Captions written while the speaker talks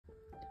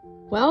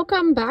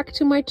Welcome back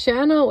to my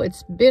channel.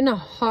 It's been a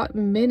hot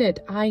minute.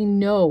 I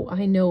know,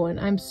 and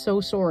I'm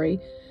so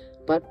sorry,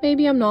 but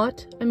maybe I'm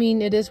not. I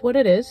mean, it is what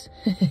it is.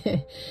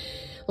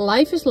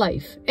 Life is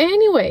life.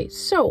 Anyway,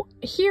 so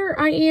here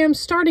I am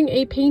starting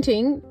a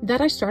painting that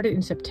I started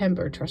in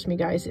September. Trust me,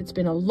 guys, it's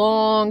been a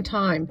long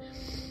time.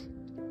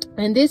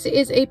 And this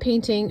is a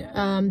painting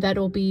that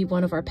will be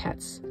one of our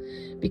pets,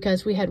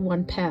 because we had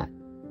one pet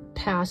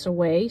pass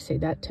away, say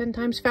that 10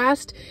 times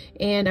fast,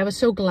 and I was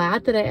so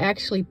glad that I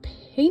actually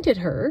painted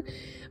her.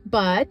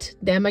 But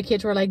then my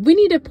kids were like, we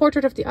need a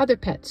portrait of the other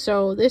pet,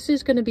 so this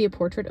is going to be a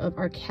portrait of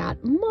our cat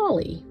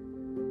Molly.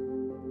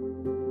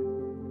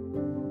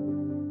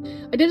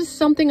 I did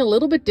something a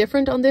little bit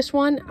different on this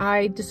one.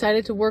 I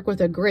decided to work with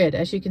a grid.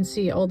 As you can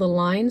see, all the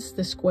lines,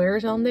 the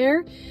squares on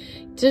there,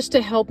 just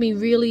to help me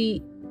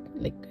really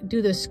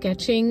do the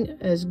sketching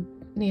as,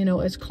 you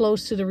know, as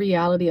close to the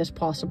reality as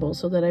possible,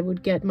 so that I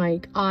would get my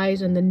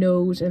eyes and the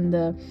nose and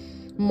the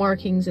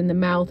markings in the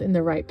mouth in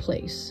the right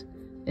place.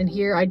 And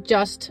here I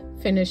just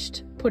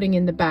finished putting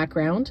in the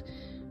background,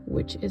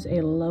 which is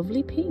a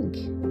lovely pink.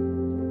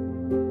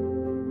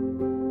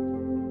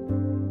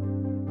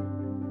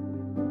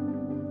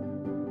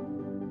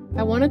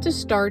 I wanted to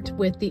start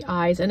with the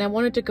eyes, and I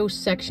wanted to go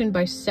section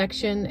by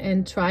section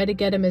and try to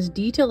get them as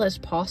detailed as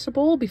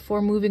possible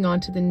before moving on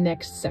to the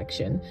next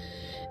section.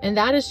 And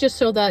that is just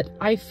so that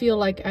I feel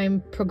like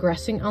I'm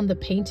progressing on the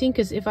painting,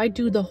 because if I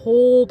do the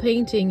whole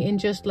painting in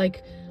just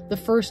like the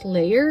first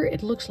layer,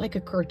 it looks like a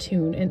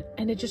cartoon,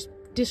 and it just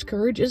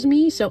discourages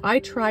me. So I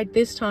tried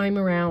this time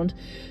around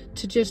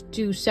to just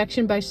do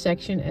section by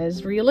section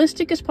as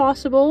realistic as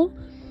possible,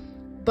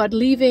 but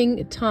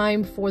leaving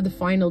time for the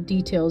final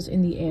details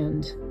in the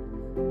end.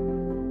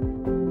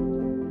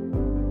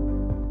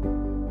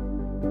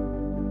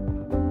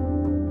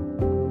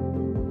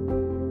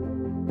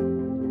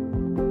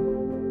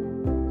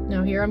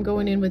 Now here I'm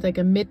going in with like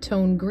a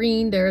mid-tone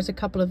green. There's a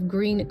couple of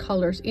green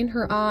colors in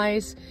her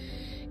eyes.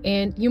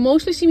 And you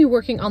mostly see me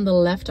working on the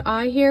left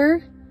eye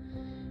here,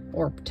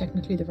 or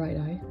technically the right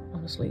eye,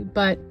 honestly.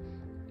 But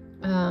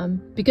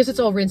because it's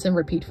all rinse and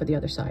repeat for the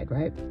other side,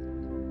 right?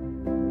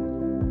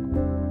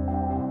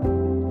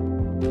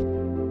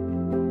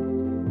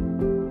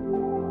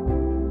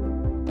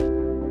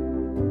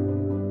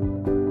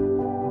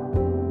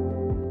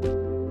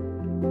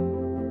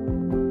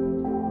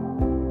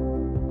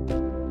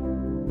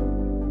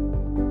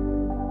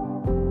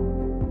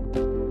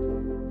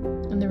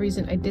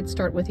 Reason I did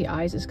start with the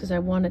eyes is because I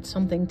wanted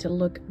something to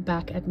look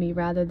back at me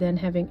rather than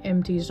having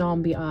empty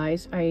zombie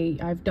eyes.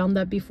 I've done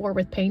that before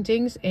with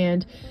paintings,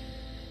 and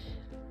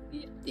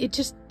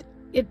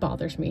it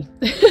bothers me.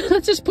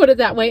 Let's just put it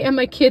that way. And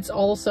my kids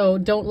also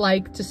don't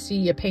like to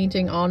see a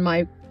painting on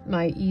my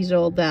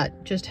easel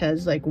that just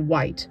has like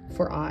white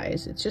for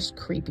eyes. It's just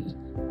creepy.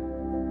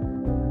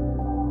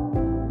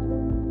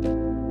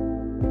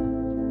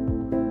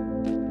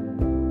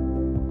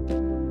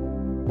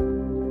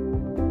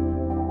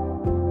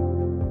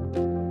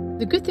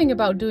 The good thing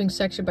about doing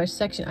section by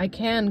section, I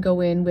can go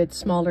in with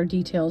smaller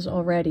details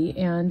already,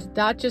 and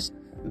that just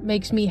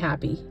makes me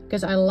happy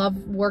because I love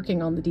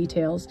working on the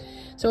details.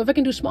 So if I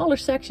can do smaller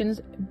sections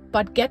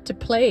but get to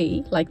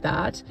play like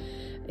that,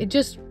 it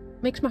just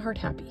makes my heart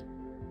happy.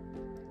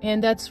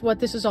 And that's what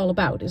this is all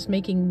about, is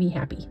making me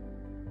happy.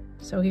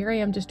 So here I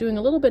am just doing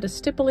a little bit of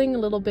stippling, a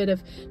little bit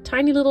of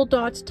tiny little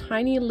dots,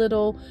 tiny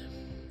little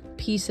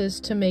pieces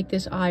to make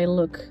this eye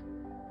look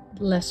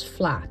less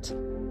flat.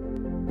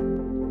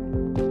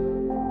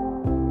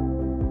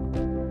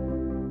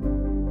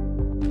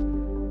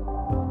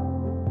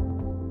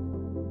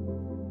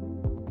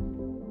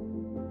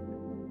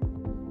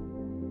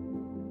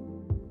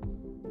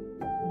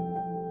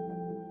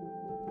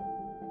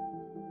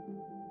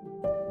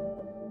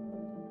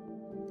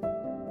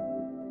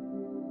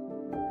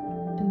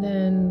 And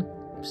then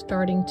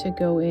starting to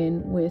go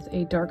in with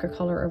a darker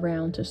color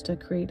around just to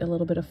create a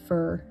little bit of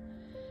fur.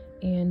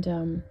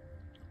 And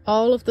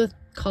all of the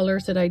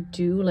colors that I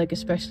do, like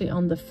especially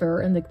on the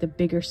fur and like the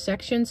bigger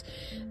sections,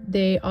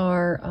 they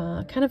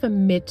are kind of a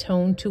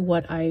mid-tone to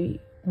what I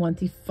want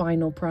the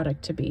final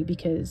product to be,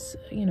 because,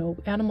 you know,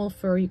 animal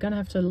fur, you're gonna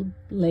have to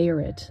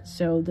layer it.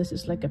 So this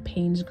is like a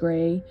Payne's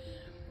gray.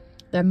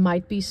 There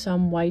might be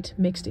some white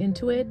mixed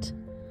into it,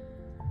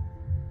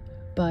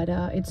 but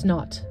it's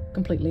not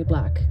completely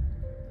black.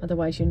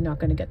 Otherwise, you're not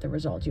going to get the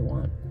result you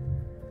want.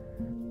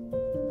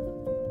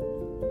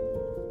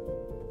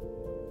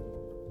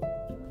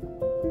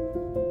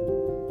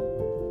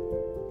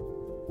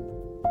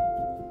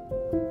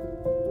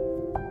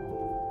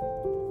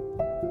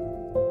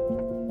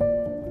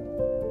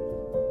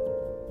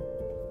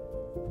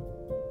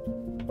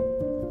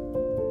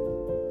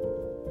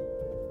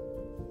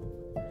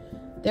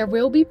 There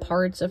will be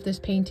parts of this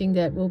painting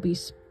that will be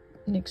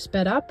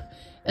sped up,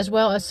 as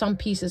well as some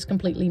pieces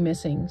completely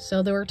missing.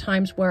 So there are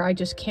times where I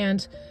just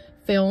can't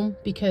film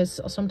because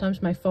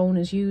sometimes my phone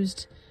is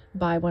used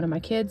by one of my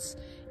kids,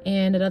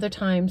 and at other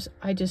times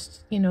I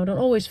just, you know, don't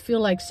always feel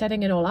like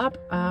setting it all up,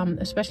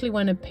 especially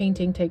when a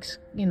painting takes,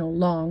 you know,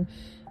 long.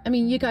 I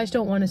mean, you guys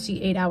don't want to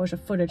see 8 hours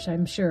of footage,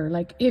 I'm sure.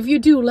 Like, if you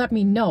do, let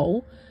me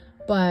know.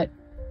 But,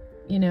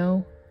 you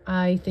know,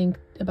 I think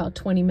about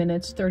 20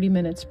 minutes, 30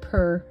 minutes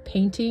per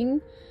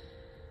painting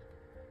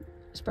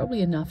is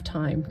probably enough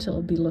time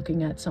to be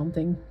looking at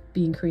something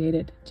being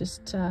created.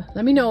 Just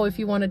let me know if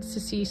you wanted to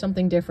see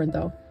something different,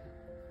 though.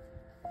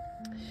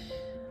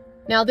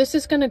 Now, this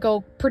is going to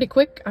go pretty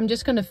quick. I'm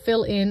just going to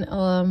fill in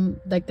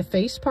like the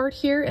face part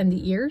here and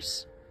the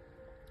ears.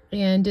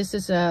 And this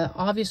is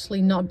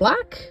obviously not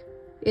black.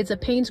 It's a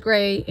Payne's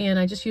gray, and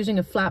I'm just using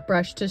a flat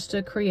brush just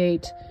to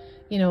create,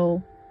 you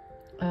know,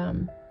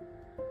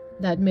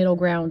 that middle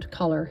ground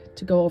color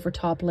to go over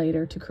top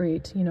later to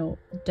create, you know,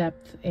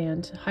 depth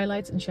and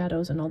highlights and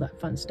shadows and all that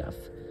fun stuff.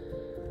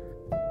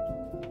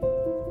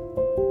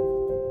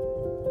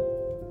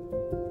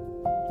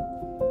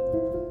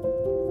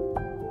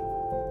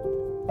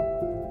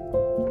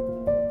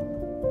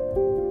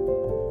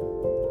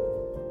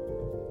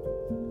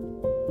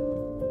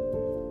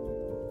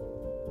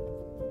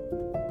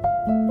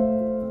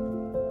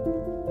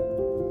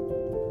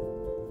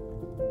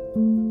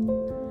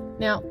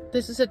 Now,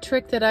 this is a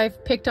trick that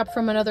I've picked up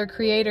from another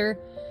creator,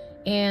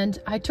 and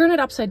I turn it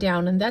upside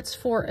down, and that's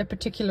for a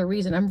particular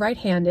reason. I'm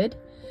right-handed,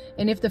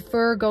 and if the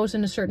fur goes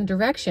in a certain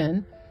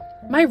direction,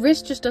 my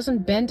wrist just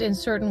doesn't bend in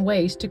certain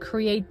ways to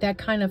create that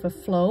kind of a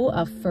flow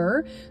of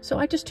fur, so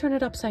I just turn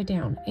it upside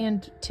down.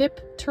 And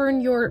tip,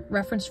 turn your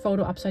reference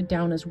photo upside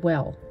down as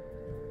well.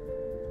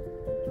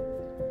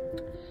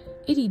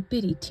 Itty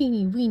bitty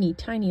teeny weeny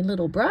tiny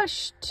little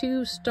brush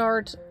to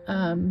start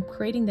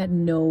creating that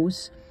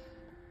nose.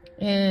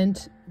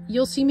 And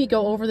you'll see me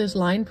go over this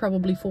line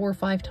probably 4 or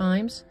 5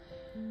 times.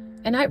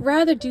 And I'd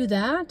rather do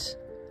that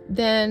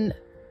than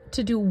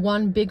to do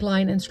one big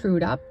line and screw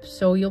it up.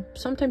 So you'll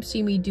sometimes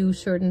see me do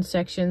certain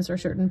sections or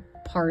certain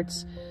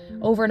parts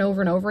over and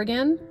over and over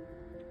again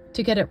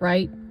to get it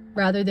right,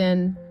 rather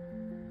than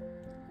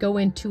go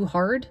in too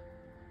hard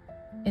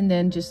and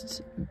then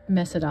just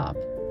mess it up.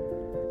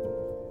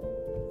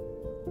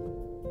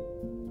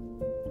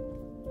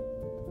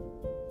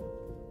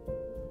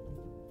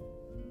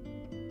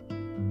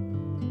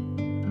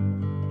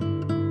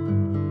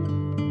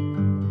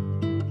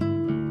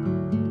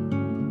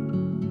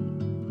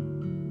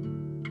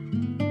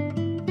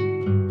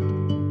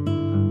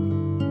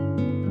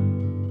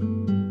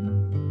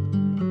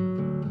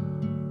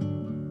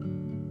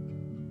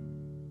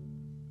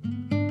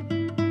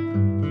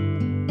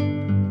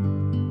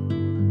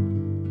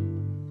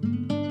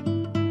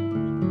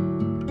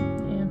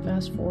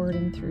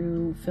 Forwarding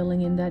through,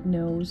 filling in that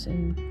nose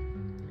and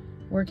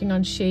working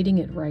on shading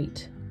it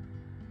right.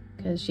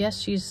 Because yes,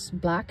 she's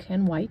black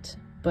and white,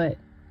 but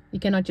you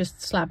cannot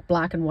just slap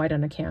black and white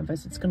on a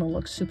canvas. It's going to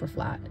look super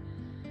flat.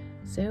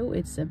 So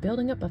it's a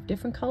building up of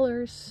different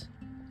colors,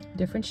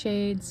 different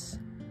shades,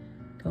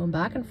 going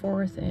back and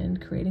forth and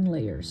creating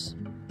layers.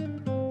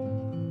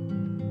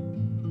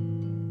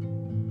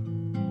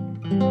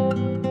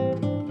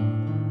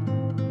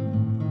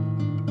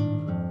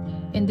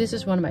 And this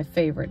is one of my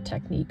favorite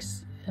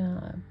techniques.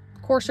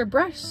 Coarser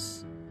brush,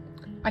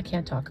 I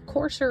can't talk,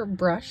 coarser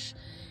brush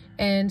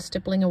and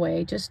stippling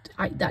away. Just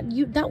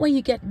that way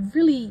you get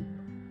really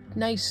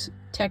nice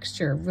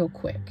texture real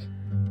quick.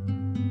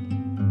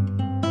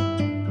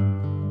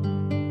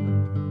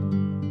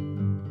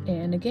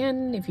 And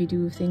again, if you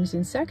do things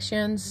in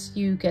sections,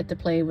 you get to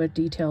play with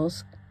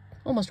details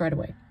almost right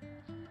away.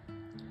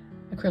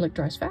 Acrylic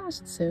dries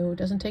fast, so it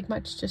doesn't take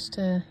much. Just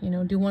to, you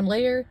know, do one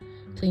layer,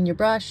 clean your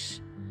brush,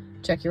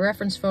 check your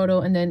reference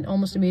photo, and then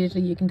almost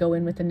immediately you can go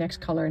in with the next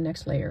color and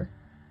next layer.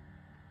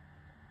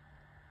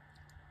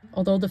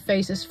 Although the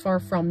face is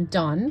far from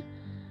done,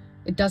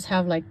 it does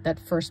have like that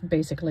first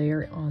basic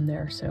layer on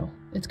there, so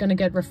it's going to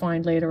get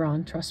refined later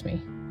on, trust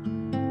me.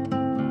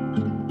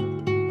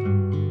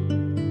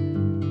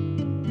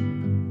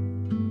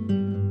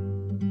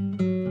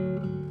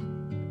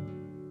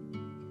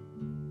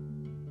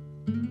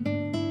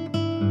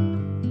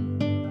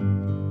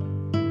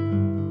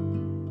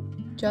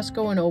 Just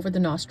going over the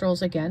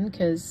nostrils again,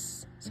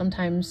 because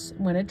sometimes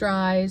when it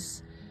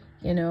dries,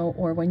 you know,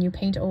 or when you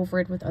paint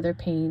over it with other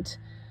paint,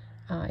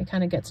 it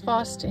kind of gets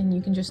lost, and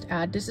you can just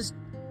add, this is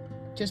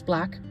just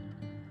black,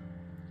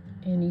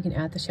 and you can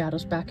add the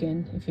shadows back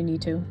in if you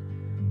need to.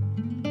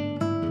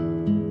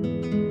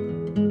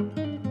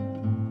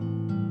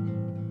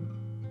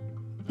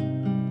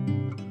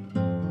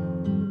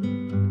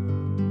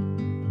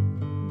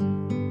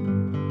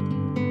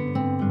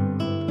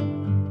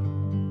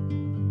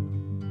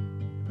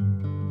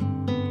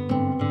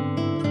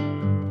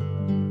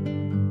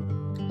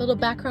 Little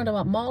background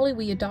about Molly.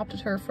 We adopted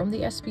her from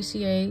the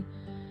SPCA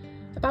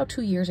about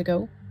 2 years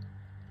ago.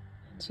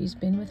 She's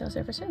been with us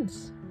ever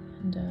since.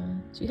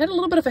 And she had a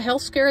little bit of a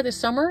health scare this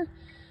summer,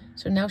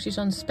 so now she's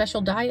on special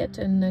diet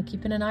and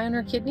keeping an eye on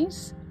her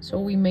kidneys. So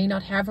we may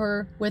not have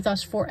her with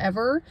us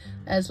forever,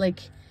 as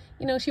like,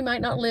 you know, she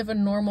might not live a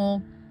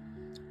normal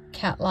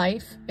cat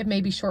life. It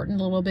may be shortened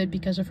a little bit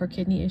because of her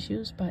kidney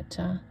issues, but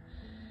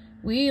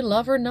we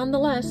love her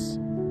nonetheless.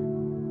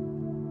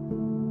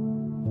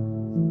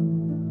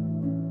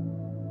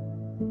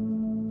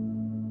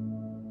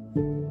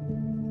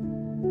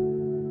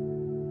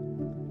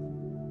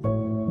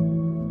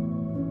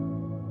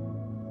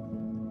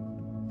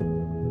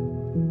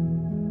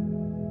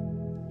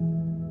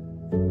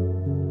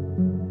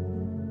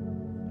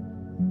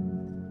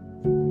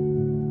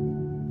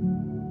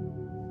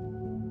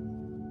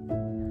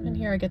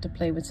 here I get to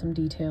play with some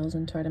details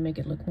and try to make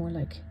it look more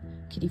like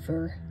kitty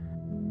fur.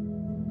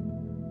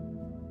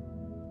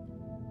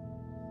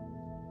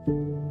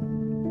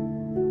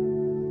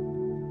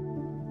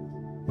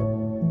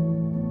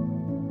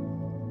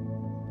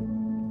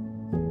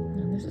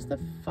 And this is the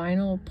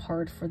final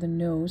part for the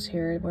nose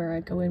here, where I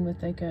go in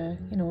with like a,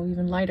 you know,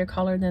 even lighter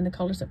color than the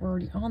colors that were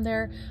already on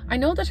there. I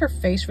know that her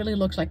face really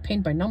looks like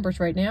paint by numbers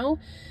right now,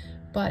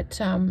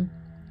 but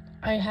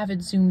I have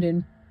it zoomed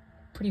in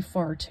pretty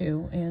far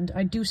too, and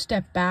I do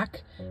step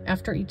back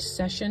after each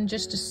session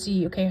just to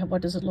see, okay,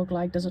 what does it look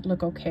like? Does it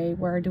look okay?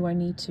 Where do I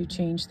need to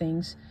change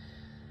things?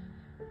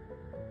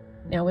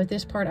 Now with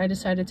this part, I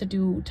decided to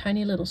do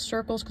tiny little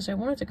circles because I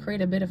wanted to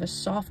create a bit of a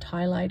soft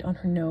highlight on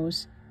her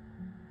nose.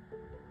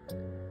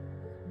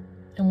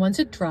 And once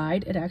it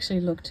dried, it actually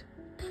looked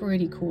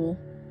pretty cool,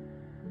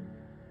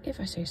 if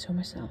I say so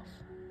myself.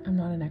 I'm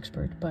not an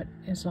expert, but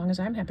as long as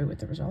I'm happy with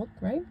the result,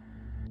 right?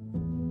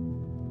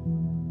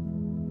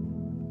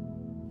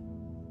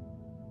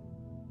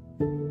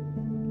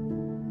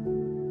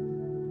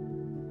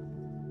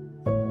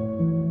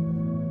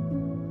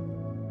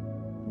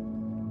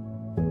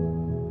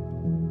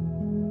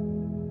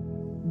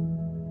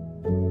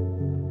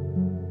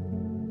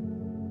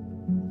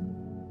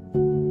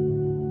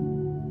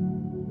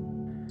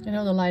 I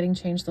know the lighting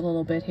changed a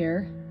little bit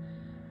here.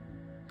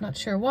 Not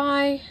sure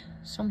why.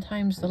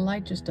 Sometimes the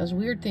light just does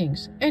weird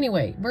things.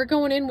 Anyway, we're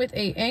going in with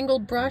a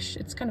angled brush.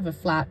 It's kind of a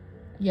flat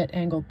yet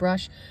angled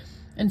brush,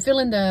 and fill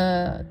in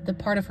the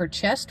part of her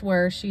chest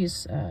where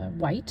she's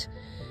white.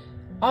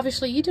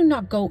 Obviously, you do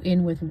not go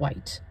in with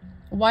white.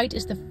 White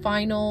is the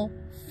final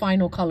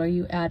color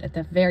you add at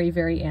the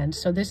very end.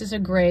 So this is a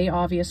gray,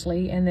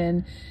 obviously, and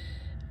then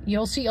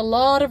you'll see a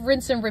lot of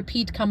rinse and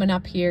repeat coming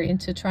up here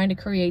into trying to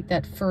create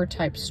that fur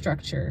type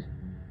structure,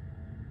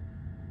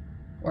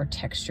 or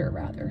texture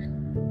rather.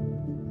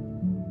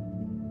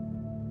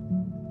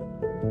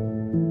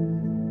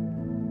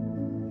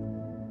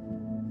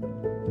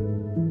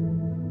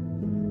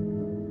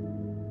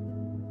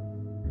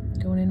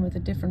 Going in with a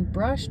different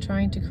brush,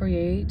 trying to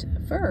create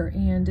fur,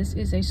 and this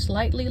is a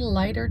slightly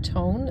lighter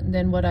tone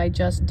than what I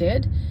just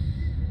did.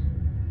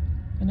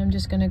 And I'm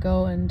just gonna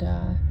go and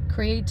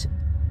create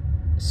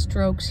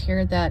strokes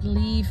here that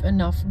leave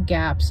enough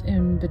gaps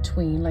in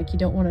between. Like, you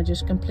don't want to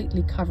just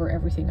completely cover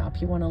everything up.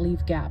 You want to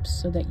leave gaps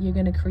so that you're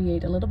going to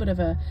create a little bit of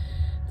a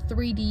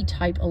 3D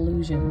type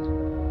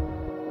illusion.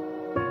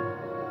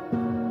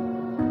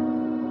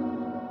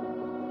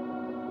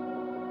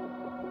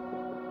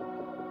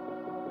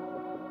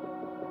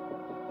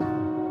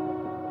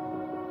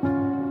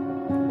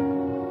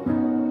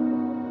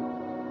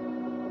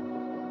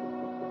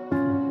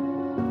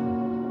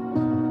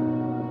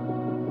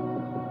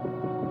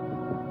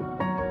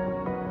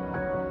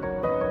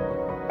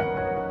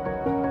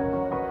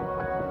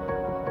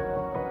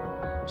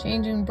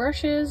 Changing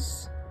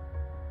brushes,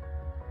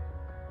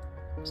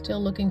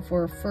 still looking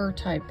for a fur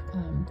type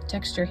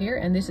texture here,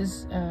 and this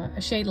is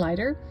a shade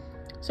lighter.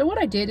 So what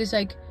I did is,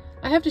 like,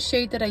 I have the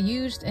shade that I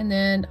used, and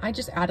then I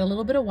just add a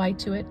little bit of white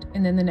to it,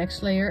 and then the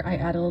next layer I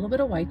add a little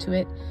bit of white to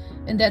it,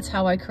 and that's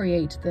how I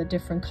create the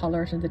different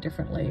colors and the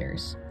different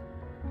layers.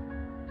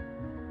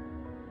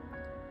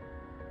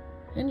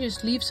 And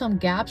just leave some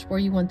gaps where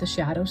you want the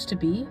shadows to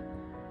be,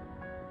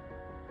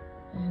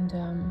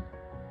 and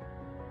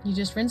you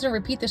just rinse and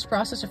repeat this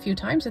process a few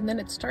times, and then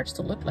it starts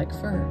to look like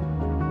fur.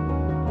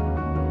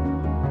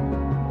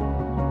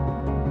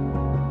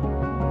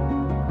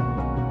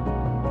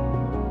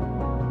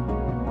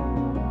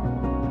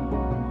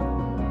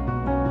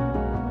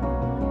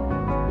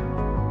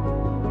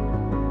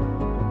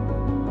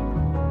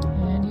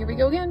 And here we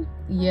go again,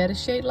 yet a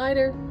shade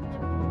lighter.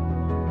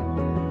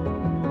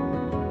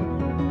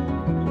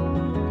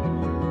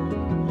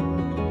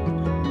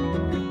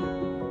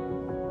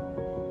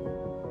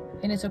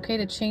 And it's okay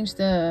to change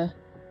the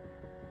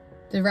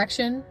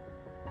direction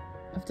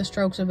of the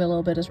strokes a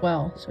little bit as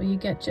well. So you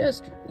get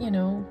just, you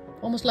know,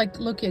 almost like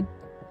it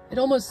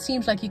almost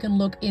seems like you can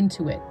look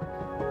into it.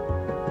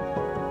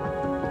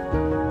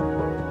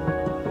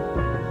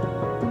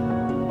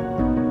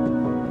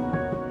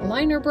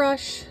 Liner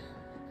brush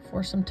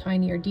for some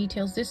tinier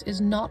details. This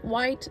is not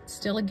white.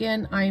 Still,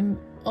 again, I'm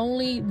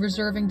only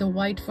reserving the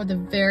white for the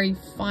very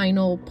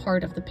final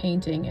part of the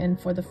painting and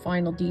for the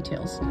final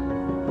details.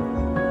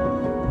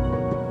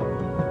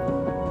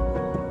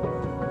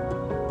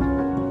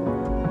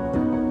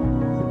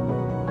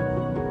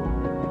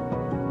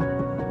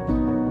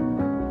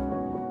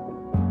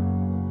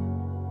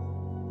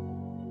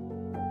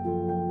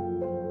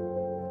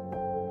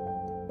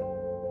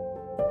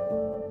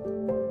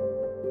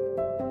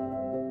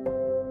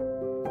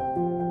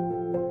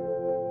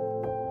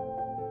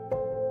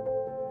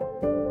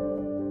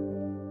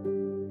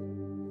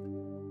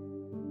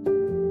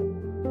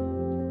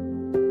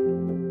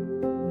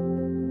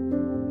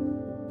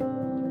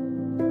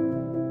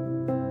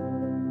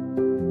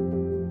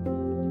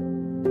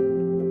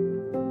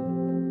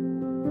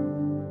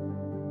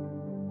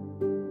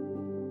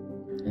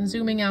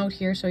 Zooming out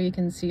here so you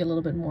can see a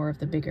little bit more of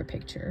the bigger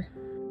picture.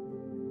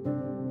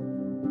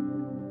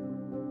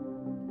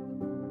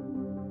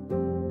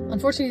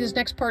 Unfortunately, this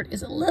next part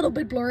is a little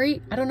bit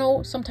blurry. I don't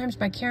know, sometimes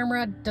my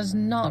camera does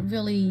not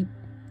really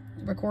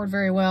record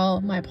very well.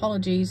 My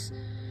apologies.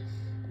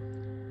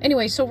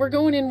 Anyway, so we're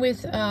going in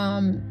with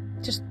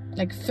just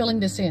like filling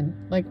this in,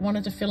 like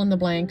wanted to fill in the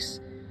blanks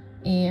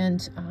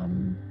and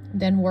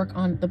then work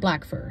on the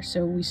black fur.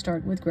 So we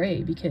start with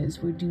gray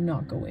because we do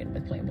not go in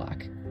with plain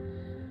black.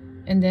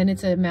 And then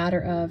it's a matter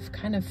of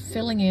kind of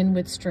filling in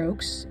with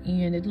strokes,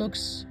 and it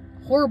looks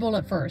horrible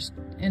at first.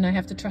 And I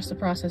have to trust the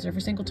process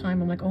every single time.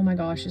 I'm like, oh my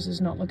gosh, this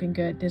is not looking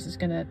good. This is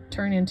gonna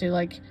turn into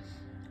like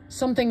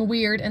something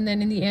weird. And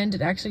then in the end,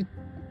 it actually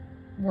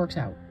works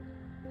out.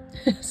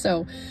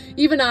 So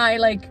even I,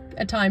 like,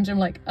 at times I'm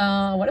like,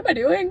 what am I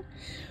doing?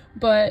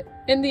 But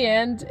in the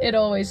end, it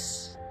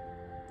always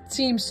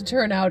seems to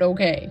turn out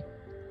okay.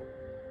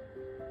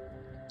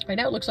 Right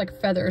now it looks like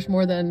feathers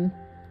more than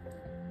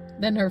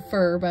her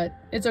fur, but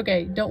it's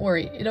okay. Don't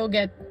worry. It'll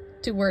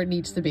get to where it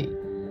needs to be.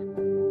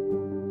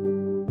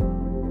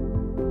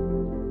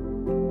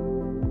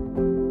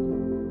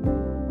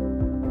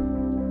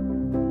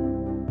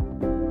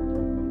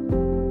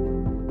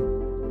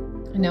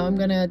 And now I'm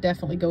gonna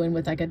definitely go in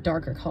with like a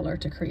darker color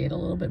to create a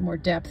little bit more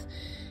depth,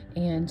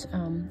 and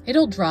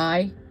it'll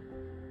dry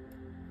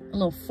a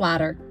little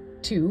flatter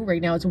too.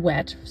 Right now it's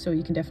wet, so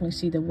you can definitely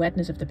see the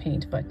wetness of the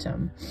paint, but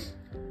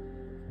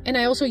and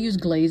I also use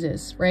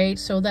glazes, right?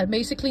 So that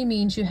basically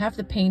means you have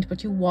the paint,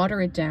 but you water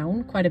it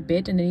down quite a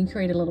bit, and then you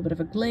create a little bit of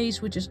a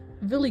glaze, which is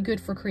really good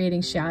for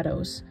creating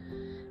shadows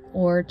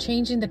or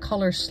changing the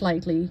color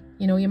slightly.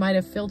 You know, you might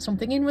have filled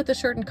something in with a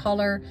certain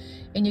color,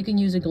 and you can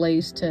use a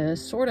glaze to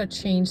sort of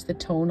change the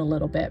tone a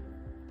little bit.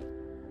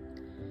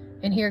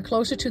 And here,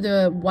 closer to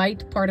the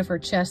white part of her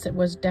chest, it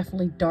was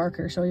definitely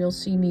darker. So you'll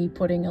see me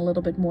putting a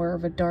little bit more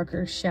of a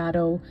darker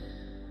shadow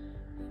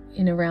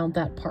in around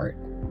that part.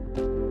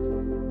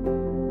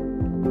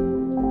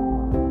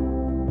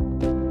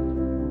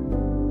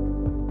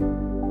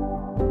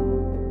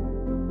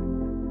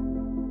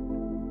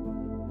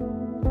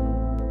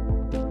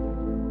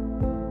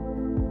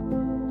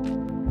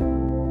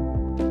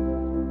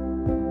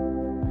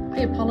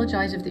 I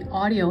apologize if the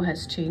audio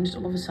has changed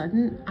all of a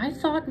sudden. I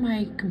thought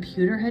my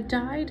computer had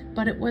died,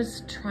 but it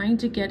was trying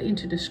to get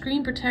into the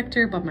screen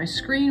protector, but my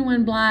screen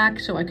went black,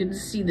 so I couldn't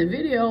see the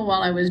video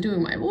while I was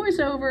doing my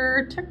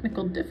voiceover.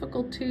 Technical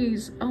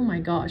difficulties, oh my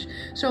gosh.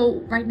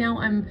 So right now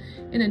I'm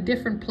in a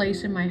different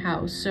place in my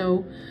house,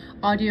 so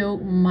audio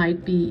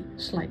might be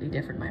slightly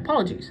different. My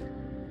apologies.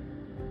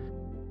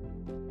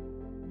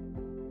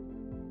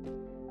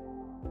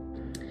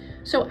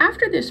 So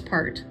after this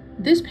part,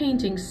 this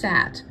painting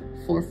sat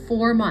for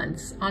 4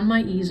 months on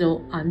my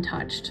easel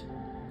untouched.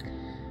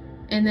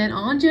 And then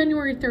on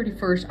January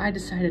 31st, I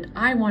decided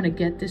I want to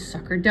get this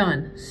sucker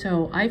done.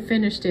 So I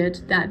finished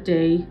it that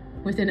day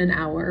within an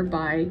hour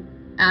by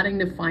adding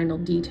the final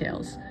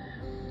details.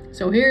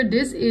 So here,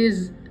 this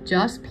is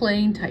just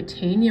plain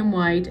titanium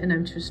white, and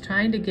I'm just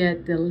trying to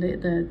get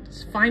the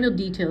final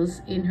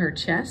details in her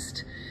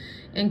chest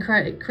and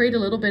create a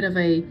little bit of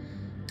a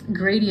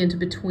gradient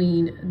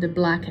between the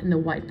black and the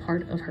white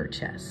part of her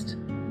chest.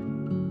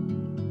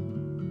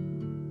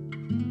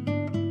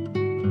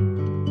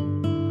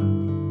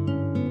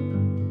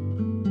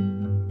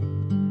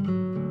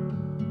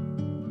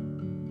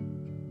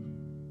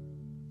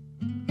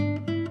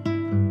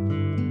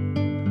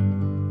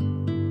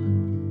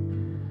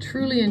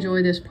 Truly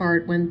enjoy this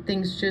part when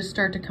things just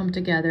start to come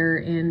together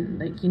and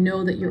like you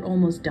know that you're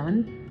almost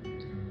done.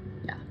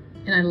 Yeah,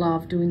 and I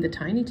love doing the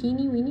tiny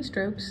teeny weeny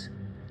strokes.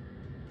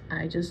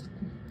 I just,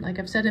 like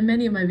I've said in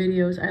many of my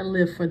videos, I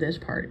live for this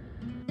part.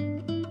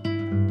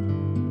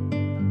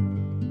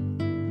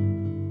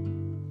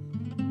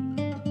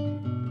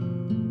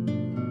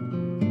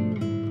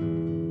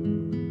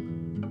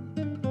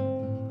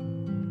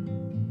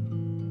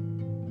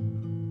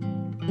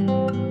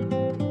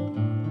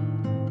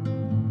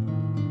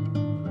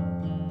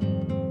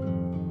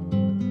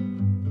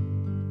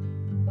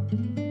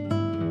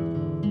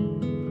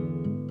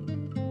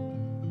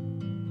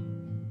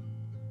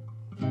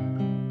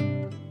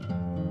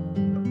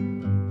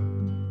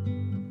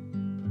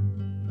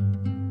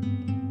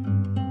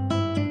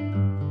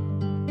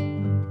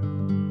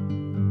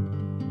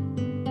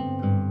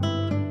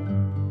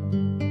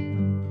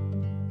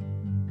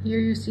 Here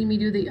you see me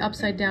do the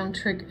upside down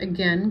trick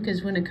again,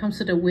 because when it comes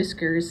to the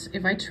whiskers,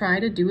 if I try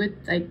to do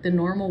it like the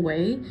normal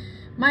way,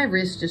 my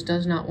wrist just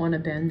does not want to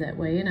bend that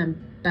way, and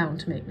I'm bound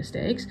to make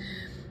mistakes.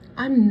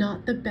 I'm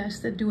not the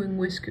best at doing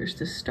whiskers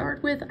to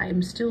start with.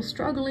 I'm still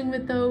struggling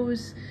with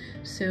those,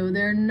 so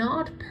they're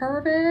not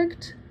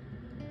perfect,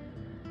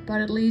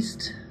 but at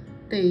least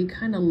they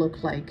kind of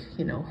look like,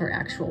 you know, her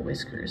actual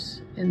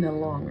whiskers in the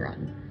long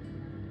run.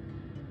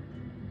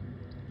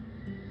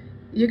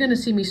 You're gonna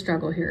see me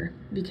struggle here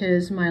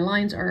because my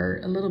lines are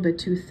a little bit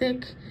too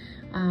thick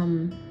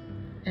and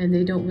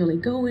they don't really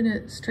go in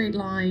a straight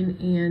line,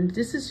 and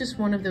this is just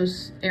one of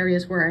those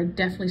areas where I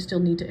definitely still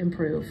need to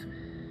improve.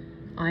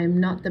 I'm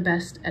not the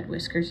best at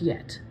whiskers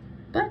yet,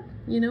 but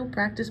you know,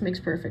 practice makes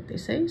perfect, they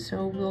say,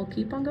 so we'll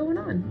keep on going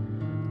on.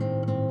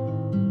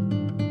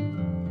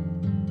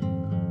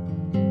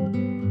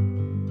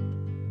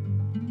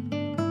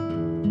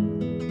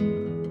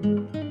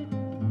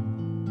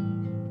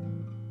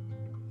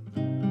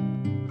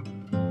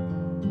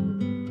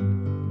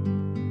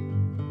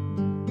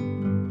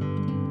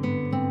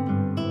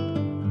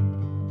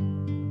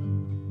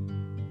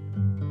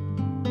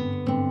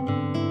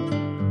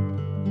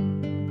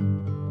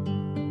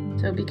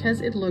 shadow,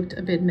 because it looked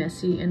a bit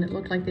messy and it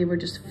looked like they were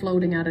just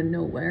floating out of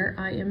nowhere,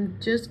 I am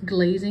just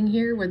glazing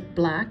here with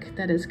black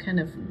that is kind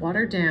of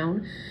watered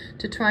down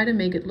to try to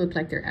make it look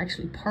like they're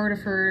actually part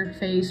of her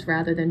face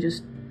rather than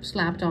just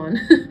slapped on.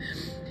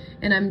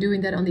 And I'm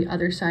doing that on the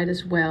other side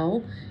as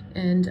well.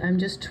 And I'm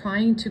just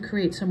trying to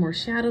create some more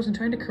shadows and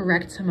trying to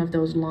correct some of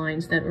those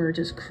lines that were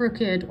just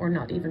crooked or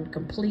not even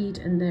complete,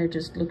 and they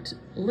just looked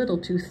a little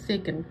too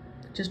thick and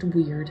just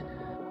weird.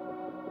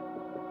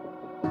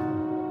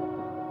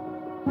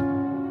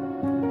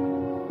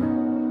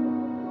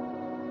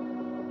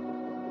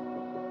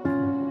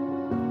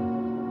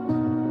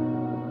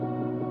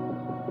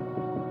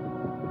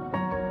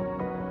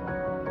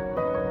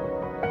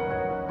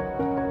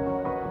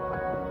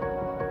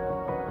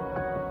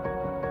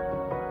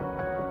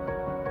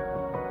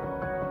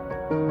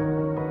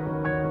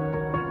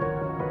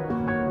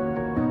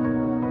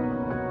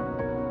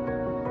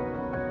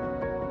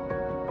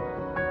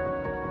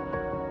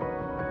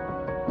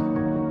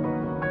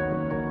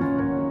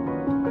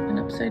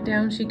 Upside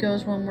down she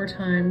goes one more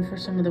time for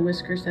some of the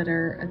whiskers that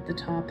are at the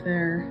top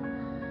there.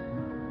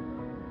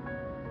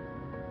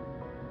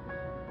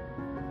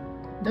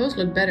 Those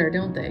look better,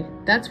 don't they?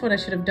 That's what I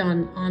should have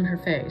done on her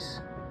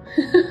face.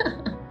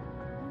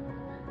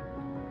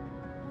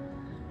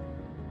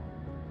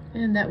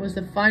 And that was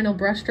the final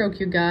brush stroke,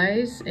 you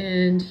guys.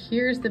 And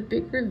here's the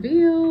big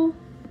reveal.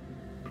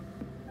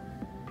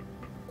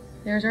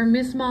 There's our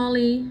Miss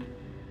Molly.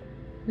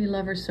 We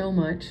love her so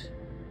much.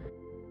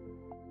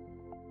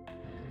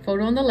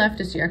 Photo on the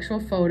left is the actual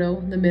photo.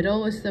 The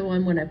middle is the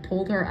one when I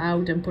pulled her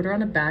out and put her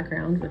on a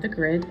background with a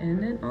grid.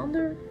 And then on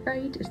the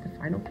right is the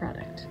final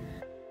product.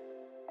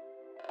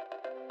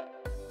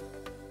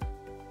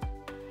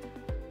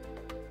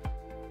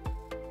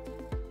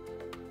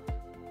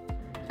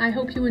 I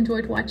hope you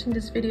enjoyed watching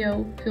this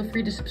video. Feel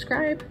free to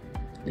subscribe,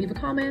 leave a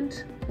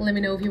comment, let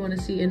me know if you want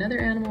to see another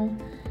animal.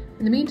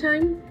 In the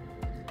meantime,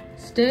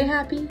 stay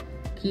happy,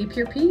 keep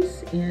your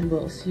peace, and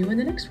we'll see you in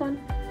the next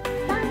one.